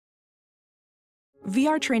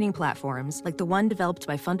 VR training platforms, like the one developed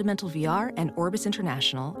by Fundamental VR and Orbis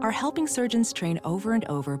International, are helping surgeons train over and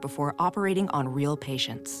over before operating on real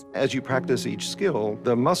patients. As you practice each skill,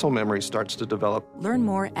 the muscle memory starts to develop. Learn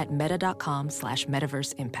more at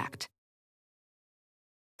meta.com/metaverseimpact.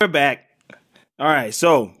 We're back. All right,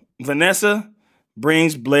 so Vanessa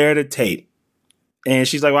brings Blair the tape. And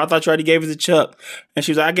she's like, well, I thought you already gave it to Chuck. And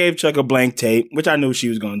she was like, I gave Chuck a blank tape, which I knew she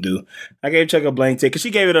was going to do. I gave Chuck a blank tape because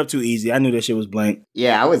she gave it up too easy. I knew that shit was blank.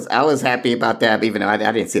 Yeah, I was happy about that, even though I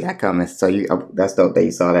didn't see that coming. So that's dope that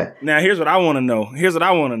you saw that. Now, here's what I want to know.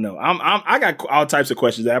 I got all types of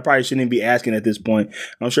questions that I probably shouldn't even be asking at this point.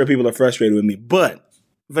 I'm sure people are frustrated with me. But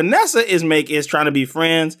Vanessa is trying to be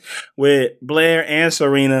friends with Blair and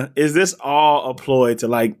Serena. Is this all a ploy to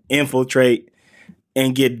like infiltrate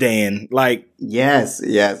and get Dan? Like, yes.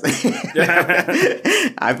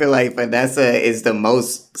 I feel like Vanessa is the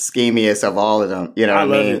most schemiest of all of them. You know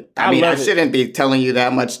what I mean? I shouldn't be telling you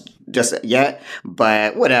that much just yet,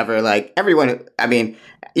 but whatever. Like everyone, I mean,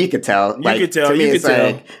 you could tell. You could tell.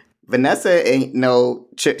 Like, Vanessa ain't no.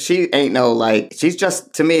 She ain't no like. She's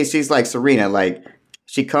just, to me, she's like Serena. Like,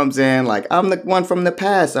 she comes in like, I'm the one from the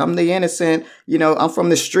past. I'm the innocent. You know, I'm from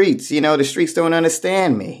the streets. You know, the streets don't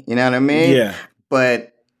understand me. You know what I mean? Yeah.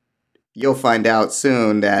 But you'll find out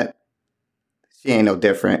soon that she ain't no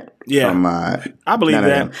different. Yeah, from, I believe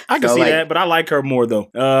that. I can see that, but I like her more though.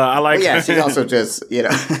 I like. Well, yeah, she's also just, you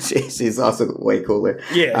know, she's also way cooler.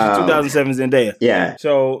 Yeah, 2007 Zendaya. Yeah.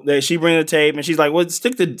 So she brings the tape and she's like, "Well,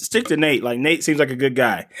 stick to Nate. Like Nate seems like a good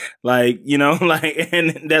guy. Like, you know, like."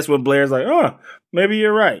 And that's when Blair's like, "Oh, maybe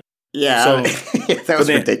you're right." Yeah. So that was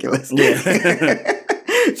ridiculous. Yeah.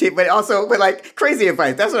 but like crazy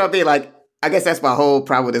advice. That's what I'll be like. I guess that's my whole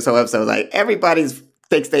problem with this whole episode. Like everybody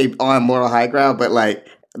thinks they on moral high ground, but like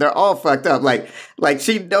they're all fucked up. Like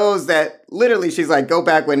she knows that literally she's like, go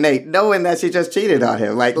back with Nate, knowing that she just cheated on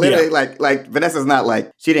him. Like literally, like Vanessa's not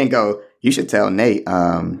like, she didn't go, you should tell Nate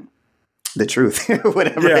the truth or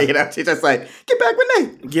whatever. Yeah. You know, she's just like, get back with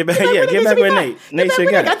Nate. Get back with Nate. Nate should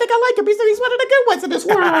get it. I think I like him. He's one of the good ones in this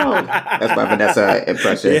world. That's my Vanessa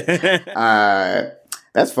impression. Yeah.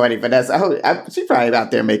 That's funny, Vanessa. She's probably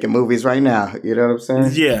out there making movies right now. You know what I'm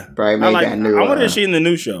saying? Yeah. Probably made that new. I wonder if she's in the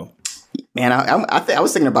new show. Man, I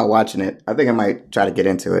was thinking about watching it. I think I might try to get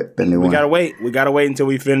into it. The new one. We gotta wait until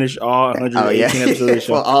we finish all 118 episodes of the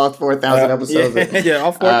show. Well, all 4,000 episodes. Yeah,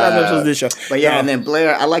 all 4,000 episodes of this show. But yeah, and then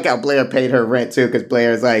Blair. I like how Blair paid her rent too, because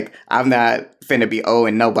Blair's like, I'm not finna be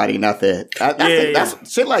owing nobody nothing.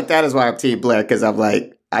 That's shit like that is why I'm Team Blair, because I'm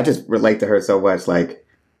like, I just relate to her so much. Like,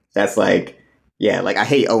 that's like. Yeah, like I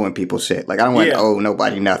hate owing people shit. Like I don't want to owe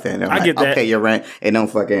nobody nothing. I get that. I'll pay your rent and don't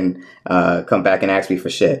fucking come back and ask me for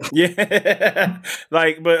shit. Yeah,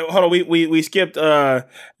 like, but hold on, we skipped.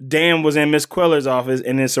 Dan was in Miss Queller's office,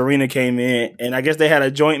 and then Serena came in, and I guess they had a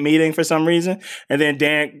joint meeting for some reason. And then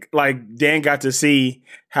Dan got to see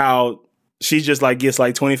how she just like gets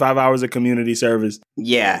like 25 hours of community service.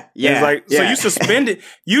 Yeah. It's like, so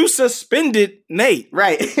you suspended Nate.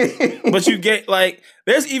 Right. But you get like,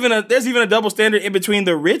 there's even a double standard in between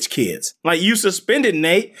the rich kids. Like you suspended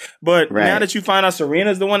Nate, but now that you find out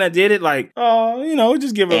Serena's the one that did it, like,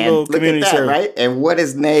 just give her a little community service. Right? And what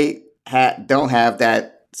does Nate don't have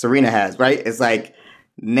that Serena has, right? It's like,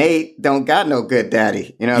 Nate don't got no good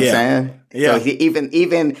daddy. You know what I'm saying? Yeah. So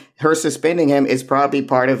even her suspending him is probably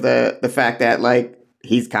part of the fact that like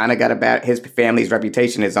he's kind of got his family's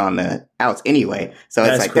reputation is on the outs anyway. So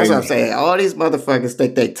it's like, crazy. That's what I'm saying. All these motherfuckers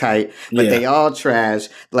think they tight, but they all trash.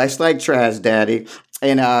 Let's like trash daddy.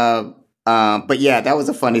 And but yeah, that was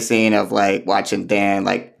a funny scene of like watching Dan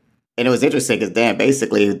like, and it was interesting because Dan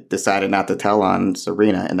basically decided not to tell on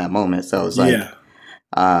Serena in that moment. So it was like.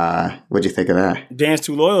 What'd you think of that? Dan's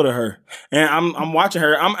too loyal to her, and I'm watching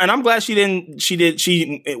her. I'm glad she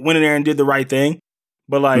went in there and did the right thing.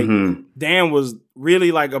 But like Dan was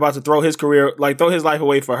really like about to throw his life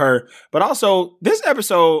away for her. But also this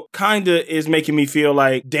episode kind of is making me feel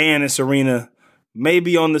like Dan and Serena may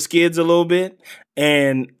be on the skids a little bit,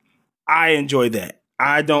 and I enjoy that.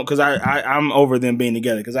 I don't, because I'm over them being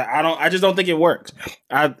together, because I just don't think it works.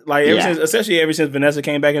 Especially ever since Vanessa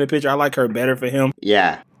came back in the picture, I like her better for him.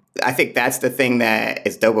 Yeah, I think that's the thing that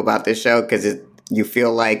is dope about this show, because you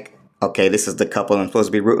feel like, okay, this is the couple I'm supposed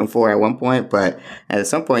to be rooting for at one point, but at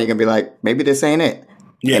some point you're gonna be like, maybe this ain't it.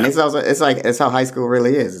 Yeah, and it's how high school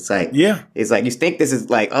really is. It's like it's like you think this is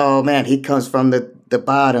like, oh man, he comes from the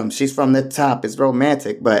bottom, she's from the top. It's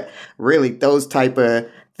romantic, but really those type of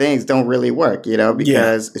things don't really work,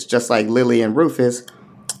 because it's just like Lily and Rufus.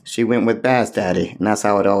 She went with Bass Daddy, and that's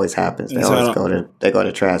how it always happens. They always go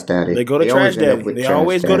to Trash Daddy. They go to Trash Daddy. They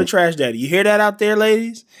always go to Trash Daddy. You hear that out there,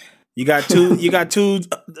 ladies? You got two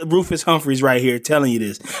Rufus Humphreys right here telling you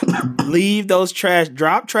this. Leave those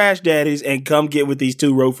drop Trash Daddies and come get with these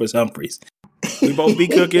two Rufus Humphreys. We both be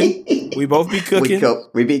cooking. We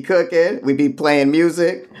be cooking. We be playing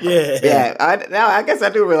music. Yeah. I guess I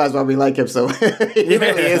do realize why we like him so. He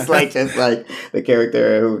really is like just like the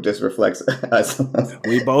character who just reflects us.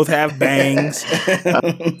 We both have bangs.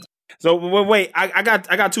 So wait, I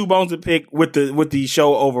got 2 bones to pick with the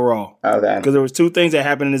show overall. Okay. Because there was 2 things that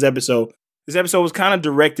happened in this episode. This episode was kind of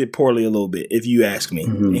directed poorly a little bit, if you ask me.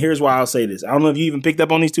 And here's why I'll say this. I don't know if you even picked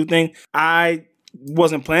up on these 2 things. I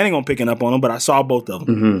wasn't planning on picking up on them, but I saw both of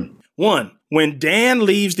them. One, when Dan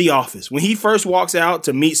leaves the office, when he first walks out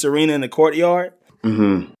to meet Serena in the courtyard,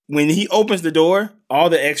 when he opens the door, all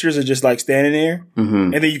the extras are just like standing there,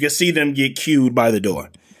 and then you can see them get cued by the door.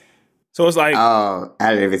 So it's like, oh, I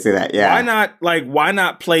didn't even see that. Yeah, why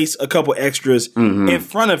not place a couple extras in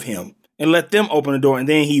front of him and let them open the door, and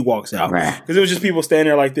then he walks out? Because it was just people standing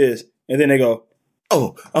there like this, and then they go,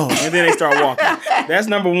 oh, and then they start walking. That's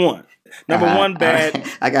number one. Number one, bad.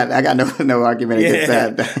 I got no argument against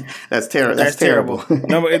that. That's terrible. That's terrible.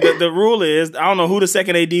 The rule is, I don't know who the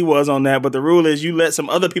second AD was on that, but the rule is you let some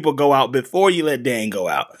other people go out before you let Dan go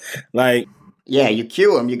out. Like, yeah, you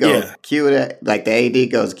cue him. You go cue the, like the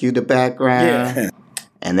AD goes cue the background,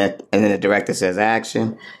 and then the director says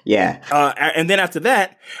action. Yeah, and then after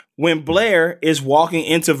that, when Blair is walking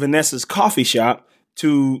into Vanessa's coffee shop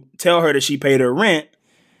to tell her that she paid her rent.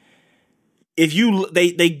 If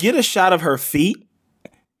they get a shot of her feet,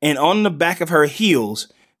 and on the back of her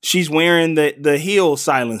heels, she's wearing the heel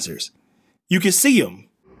silencers. You can see them.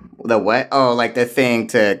 The what? Oh, like the thing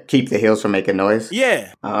to keep the heels from making noise?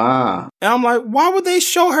 Yeah. Ah. And I'm like, why would they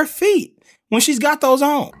show her feet when she's got those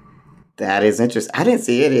on? That is interesting. I didn't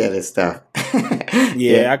see any of this stuff.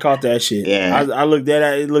 Yeah, I caught that shit. Yeah. I looked at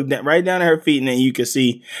it, looked right down at her feet, and then you could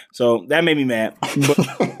see. So that made me mad.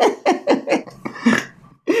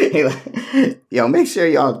 Yo, make sure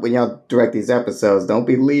y'all, when y'all direct these episodes, don't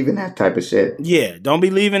be leaving that type of shit. Yeah, don't be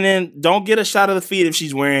leaving in. Don't get a shot of the feet if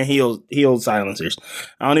she's wearing heel silencers.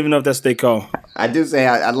 I don't even know if that's what they call. I do say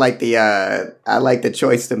I like the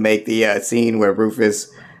choice to make the scene where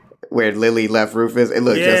where Lily left Rufus. It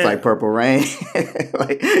looked just like Purple Rain.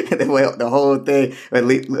 Like the whole thing.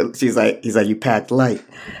 He's like, you packed light,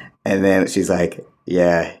 and then she's like,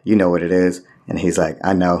 yeah, you know what it is. And he's like,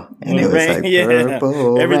 I know. And it was like,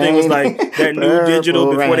 purple everything rain. was like that new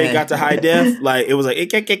digital before they got to high def. Like, it was like, Yeah.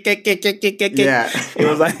 It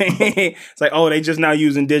was like, it's like, oh, they just now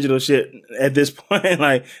using digital shit at this point.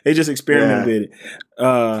 Like, they just experimented with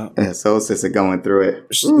it. Soul Sister going through it.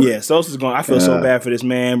 Yeah, Sosa's going, I feel so bad for this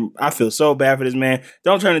man.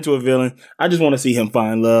 Don't turn into a villain. I just want to see him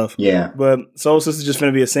find love. Yeah. But Soul Sister's just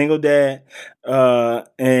going to be a single dad.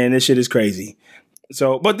 And this shit is crazy.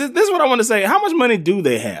 So, but this is what I want to say. How much money do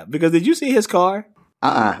they have? Because did you see his car?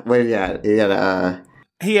 What did he have?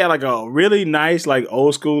 He had like a really nice, like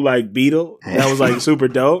old school, like Beetle that was like super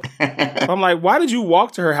dope. I'm like, why did you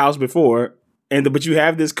walk to her house before? But you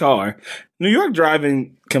have this car. New York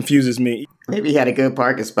driving confuses me. Maybe he had a good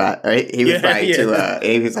parking spot. Right? He was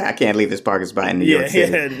he was like, I can't leave this parking spot in New York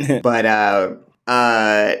City. Yeah. But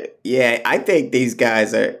I think these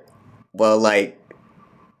guys are, well, like,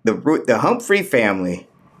 the Humphrey family,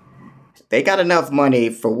 they got enough money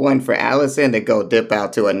for Allison to go dip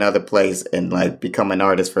out to another place and like become an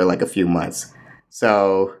artist for like a few months.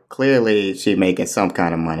 So clearly she making some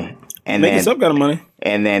kind of money. And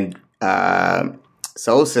then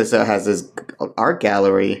Soul Sister has this art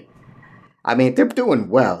gallery. I mean, they're doing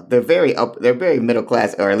well. They're very middle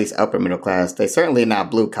class, or at least upper middle class. They're certainly not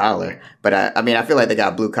blue collar, but I feel like they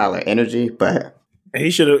got blue collar energy, but he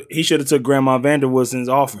should have took Grandma Vanderwoodsen's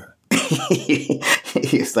offer.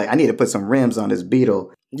 He's like, I need to put some rims on this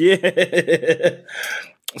Beetle. Yeah.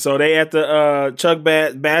 So they at the Chuck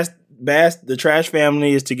Bass, the Trash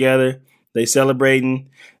family is together. They celebrating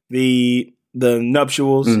the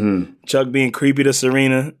nuptials. Mm-hmm. Chuck being creepy to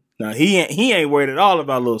Serena. Now he ain't worried at all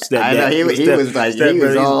about little stepdad. I know he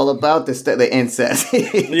was all about the incest.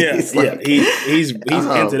 He's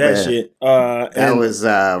into that shit. That was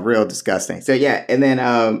real disgusting. So yeah, and then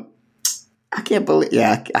I can't believe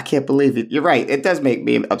it. You're right. It does make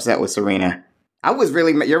me upset with Serena.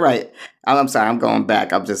 You're right. I'm sorry. I'm going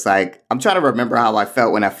back. I'm just like, I'm trying to remember how I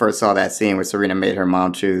felt when I first saw that scene where Serena made her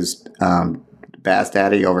mom choose Bass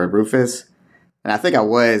Daddy over Rufus. And I think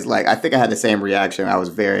I had the same reaction. I was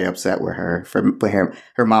very upset with her for putting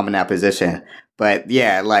her mom in that position. But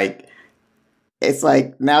yeah, like, it's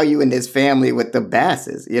like now you in this family with the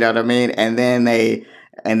Basses, you know what I mean? And then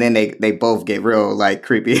they both get real like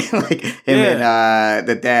creepy. Like him and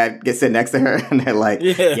the dad get sit next to her and they're like,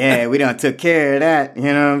 yeah, we done took care of that. You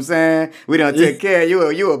know what I'm saying? We done took care of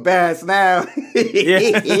you a Bass now.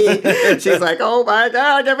 She's like, oh my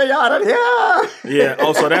God, get me out of here. Yeah.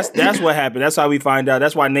 Oh, so that's what happened. That's how we find out.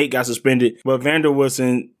 That's why Nate got suspended. But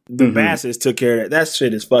Vanderwoodsen, the Basses took care of that. That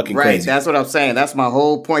shit is fucking crazy. Right. That's what I'm saying. That's my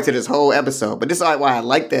whole point to this whole episode. But this is why I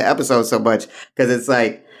like the episode so much, because it's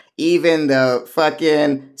like, even the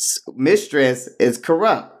fucking mistress is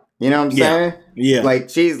corrupt. You know what I'm saying? Yeah. Like,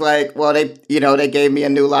 she's like, well, they gave me a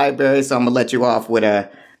new library, so I'm going to let you off with a,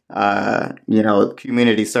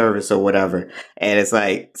 community service or whatever. And it's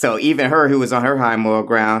like, so even her who was on her high moral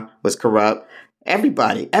ground was corrupt.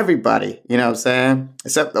 Everybody, you know what I'm saying?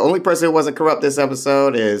 Except the only person who wasn't corrupt this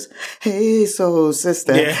episode is, hey, Soul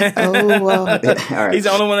Sister. Yeah. Oh, well. All right. He's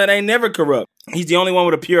the only one that ain't never corrupt. He's the only one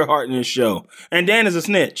with a pure heart in this show. And Dan is a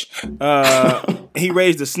snitch. He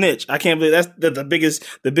raised a snitch. I can't believe that's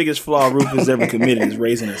the biggest flaw Rufus ever committed is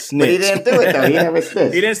raising a snitch. But he didn't do it though. He never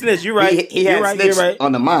snitched. He didn't snitch. You're right. He had snitch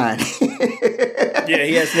on the mind. Yeah,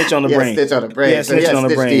 he had snitch on the brain. Snitch on the brain. He had snitch on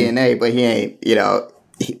the brain. DNA, but he ain't.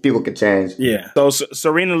 People could change. Yeah. So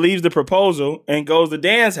Serena leaves the proposal and goes to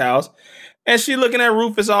Dan's house. And she looking at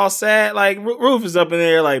Rufus all sad. Like, Rufus up in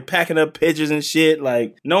there, like, packing up pictures and shit.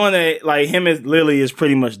 Like, knowing that, like, him and Lily is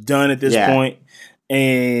pretty much done at this point.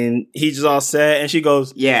 And he's just all sad. And she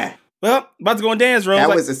goes, yeah. Well, about to go in Dan's room. That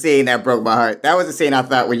was the scene that broke my heart. That was the scene I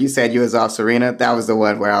thought when you said you was off Serena. That was the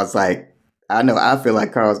one where I was like, I feel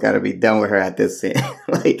like Carl's got to be done with her at this scene.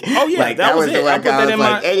 Like, oh yeah, like, that was it. The one I was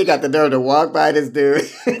like, hey, you got the nerve to walk by this dude,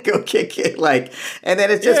 go kick it, like, and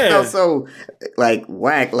then it just felt so like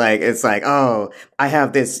whack. Like, it's like, oh, I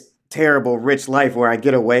have this terrible rich life where I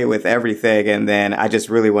get away with everything, and then I just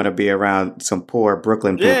really want to be around some poor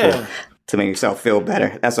Brooklyn people. to make yourself feel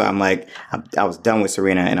better. That's why I'm like, I was done with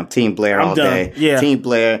Serena, and I'm Team Blair all day. Yeah. Team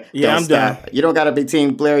Blair. Yeah, I'm done. You don't got to be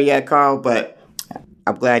Team Blair yet, Carl, but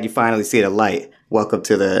I'm glad you finally see the light. Welcome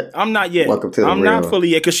to the. I'm not yet. Welcome to the. I'm not fully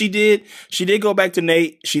yet because she did go back to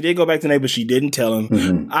Nate. She did go back to Nate, but she didn't tell him.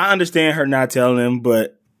 Mm-hmm. I understand her not telling him,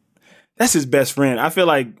 but that's his best friend. I feel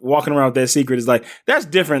like walking around with that secret is like that's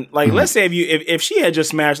different. Like, let's say if she had just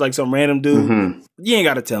smashed like some random dude, you ain't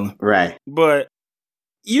got to tell him, right? But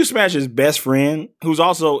you smash his best friend who's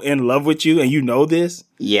also in love with you, and you know this.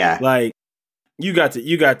 Yeah, like. You got some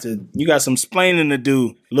splaining to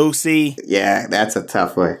do, Lucy. Yeah, that's a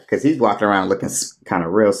tough one because he's walking around looking kind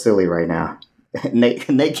of real silly right now.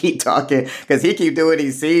 Nate keep talking because he keep doing what he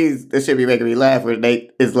sees. This should be making me laugh. Where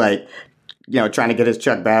Nate is like, trying to get his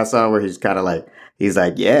Chuck Bass on, where he's kind of like, he's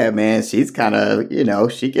like, yeah, man, she's kind of,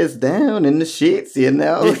 she gets down in the sheets, and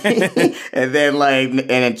then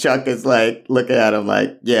Chuck is like looking at him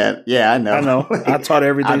like, yeah, I know. I taught her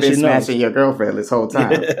everything. I've been she knows. smashing your girlfriend this whole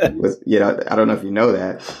time. I don't know if you know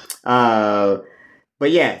that.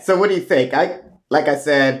 But yeah, so what do you think? Like I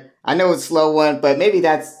said, I know it's a slow one, but maybe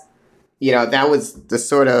that's, that was the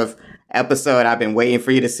sort of episode I've been waiting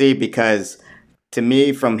for you to see, because to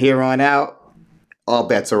me, from here on out, all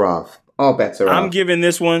bets are off. All bets are off. I'm giving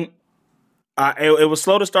this one. It was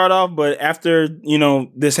slow to start off, but after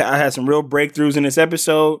this, I had some real breakthroughs in this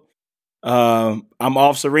episode. I'm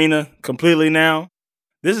off Serena completely now.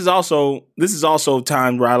 This is also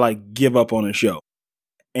time where I like give up on the show,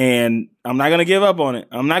 and I'm not gonna give up on it.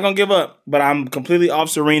 I'm not gonna give up, but I'm completely off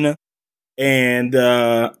Serena, and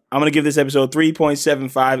I'm gonna give this episode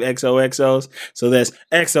 3.75 XOXOs. So that's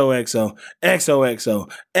XOXO,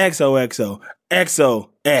 XOXO, XOXO,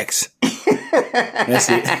 XOX. That's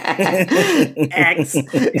it. X.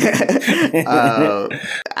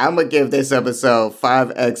 I'm gonna give this episode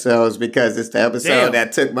 5 XOs because it's the episode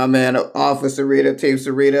that took my man off of Serena, Team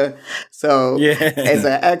Serena. So it's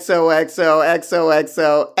a XOXO,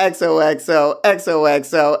 XOXO, XOXO,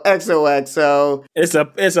 XOXO, XOXO. It's a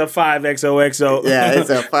 5 XOXO. Yeah, it's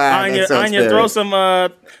a 5 XO. Anya,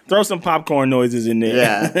 throw some popcorn noises in there.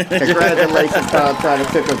 Yeah. Congratulations, Carl. It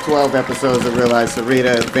took him 12 episodes to realize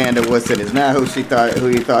Serena Vander Woodson is not who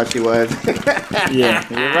you thought she was. Yeah,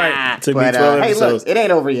 you're right. It took me 12 episodes. Hey, look, it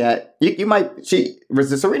ain't over yet.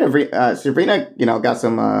 Serena, got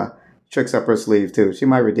some tricks up her sleeve too. She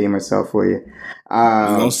might redeem herself for you.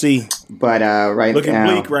 We're gonna see. But looking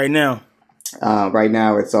bleak right now. Right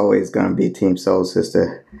now, it's always gonna be Team Soul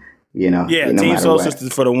Sister. No Team Soul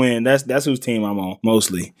Sisters for the win. That's whose team I'm on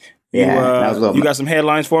mostly. Yeah, you got some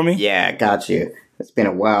headlines for me? Yeah, I got you. It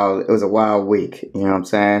was a wild week. You know what I'm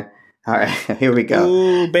saying? All right, here we go.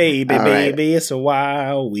 Ooh, baby, it's a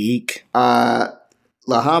wild week.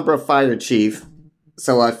 Alhambra fire chief.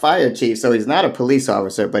 So a fire chief, so he's not a police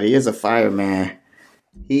officer, but he is a fireman.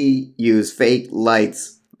 He used fake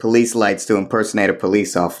police lights to impersonate a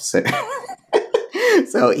police officer.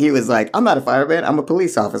 So he was like, I'm not a fireman, I'm a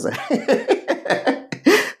police officer.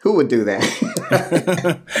 Who would do that?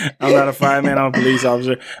 I'm not a fireman, I'm a police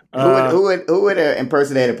officer. Who would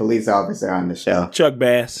impersonate a police officer on the show? Chuck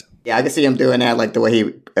Bass. Yeah, I can see him doing that, like the way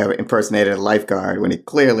he impersonated a lifeguard when he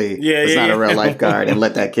clearly was not a real lifeguard and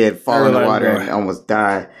let that kid fall in the water and almost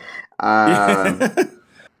die.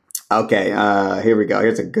 Okay, here we go.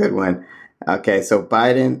 Here's a good one. Okay, so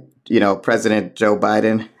Biden, President Joe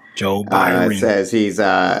Biden. Says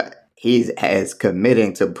he's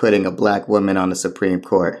committing to putting a black woman on the Supreme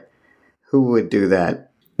Court. Who would do that?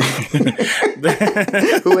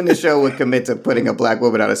 Who in the show would commit to putting a black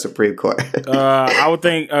woman on the Supreme Court? I would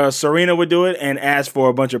think Serena would do it and ask for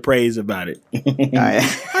a bunch of praise about it.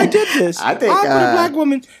 I did this. I put a black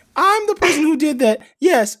woman. I'm the person who did that.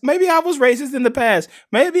 Yes, maybe I was racist in the past.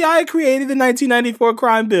 Maybe I created the 1994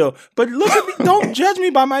 crime bill. But look at me. Don't judge me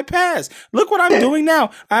by my past. Look what I'm doing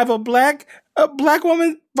now. I have a black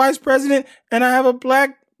woman vice president, and I have a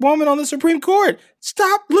black woman on the Supreme Court.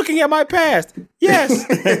 Stop looking at my past. Yes.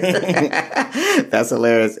 That's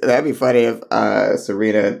hilarious. That'd be funny if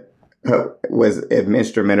Serena was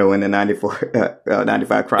instrumental in the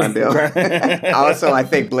 95 crime bill. Also, I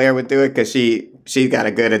think Blair would do it because she's got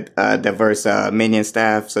a good diverse minion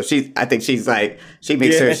staff. So she makes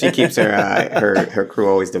sure she keeps her crew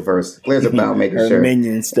always diverse. Blair's about making sure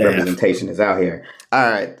minion staff representation is out here. All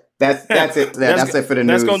right. That's it. That's it for the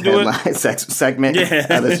news headline segment of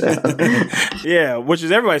the show. Yeah, which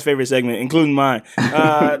is everybody's favorite segment, including mine.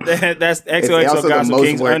 That's XOXO Gossip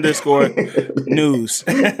Kings _ news.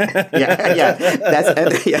 That's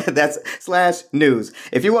 /news.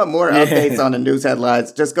 If you want more updates on the news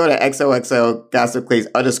headlines, just go to XOXO Gossip Kings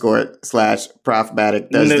 _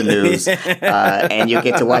 Profmatic does the news, and you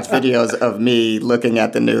get to watch videos of me looking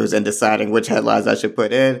at the news and deciding which headlines I should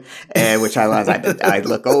put in and which headlines I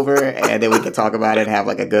look over. And then we can talk about it and have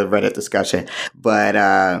like a good Reddit discussion. But,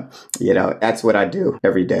 that's what I do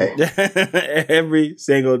every day. Every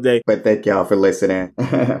single day. But thank y'all for listening.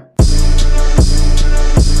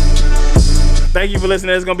 Thank you for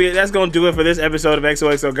listening. That's gonna do it for this episode of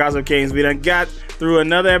XOXO Gossip Kings. We done got through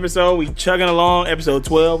another episode. We chugging along, episode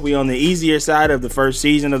 12. We on the easier side of the first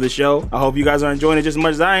season of the show. I hope you guys are enjoying it just as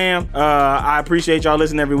much as I am. I appreciate y'all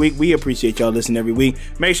listening every week. We appreciate y'all listening every week.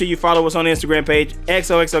 Make sure you follow us on the Instagram page,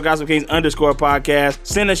 XOXO Gossip Kings _podcast.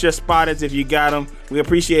 Send us your spotters if you got them. We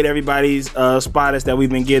appreciate everybody's spotters that we've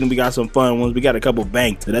been getting. We got some fun ones. We got a couple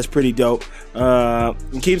banked, so that's pretty dope.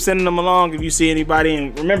 Keep sending them along if you see anybody.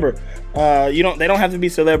 And remember, they don't have to be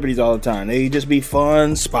celebrities all the time. They just be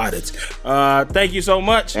fun spotters. Thank you so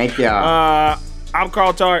much. Thank y'all. I'm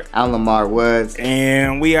Carl Tart. I'm Lamar Woods.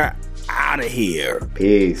 And we are out of here.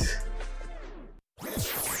 Peace.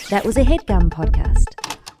 That was a HeadGum podcast.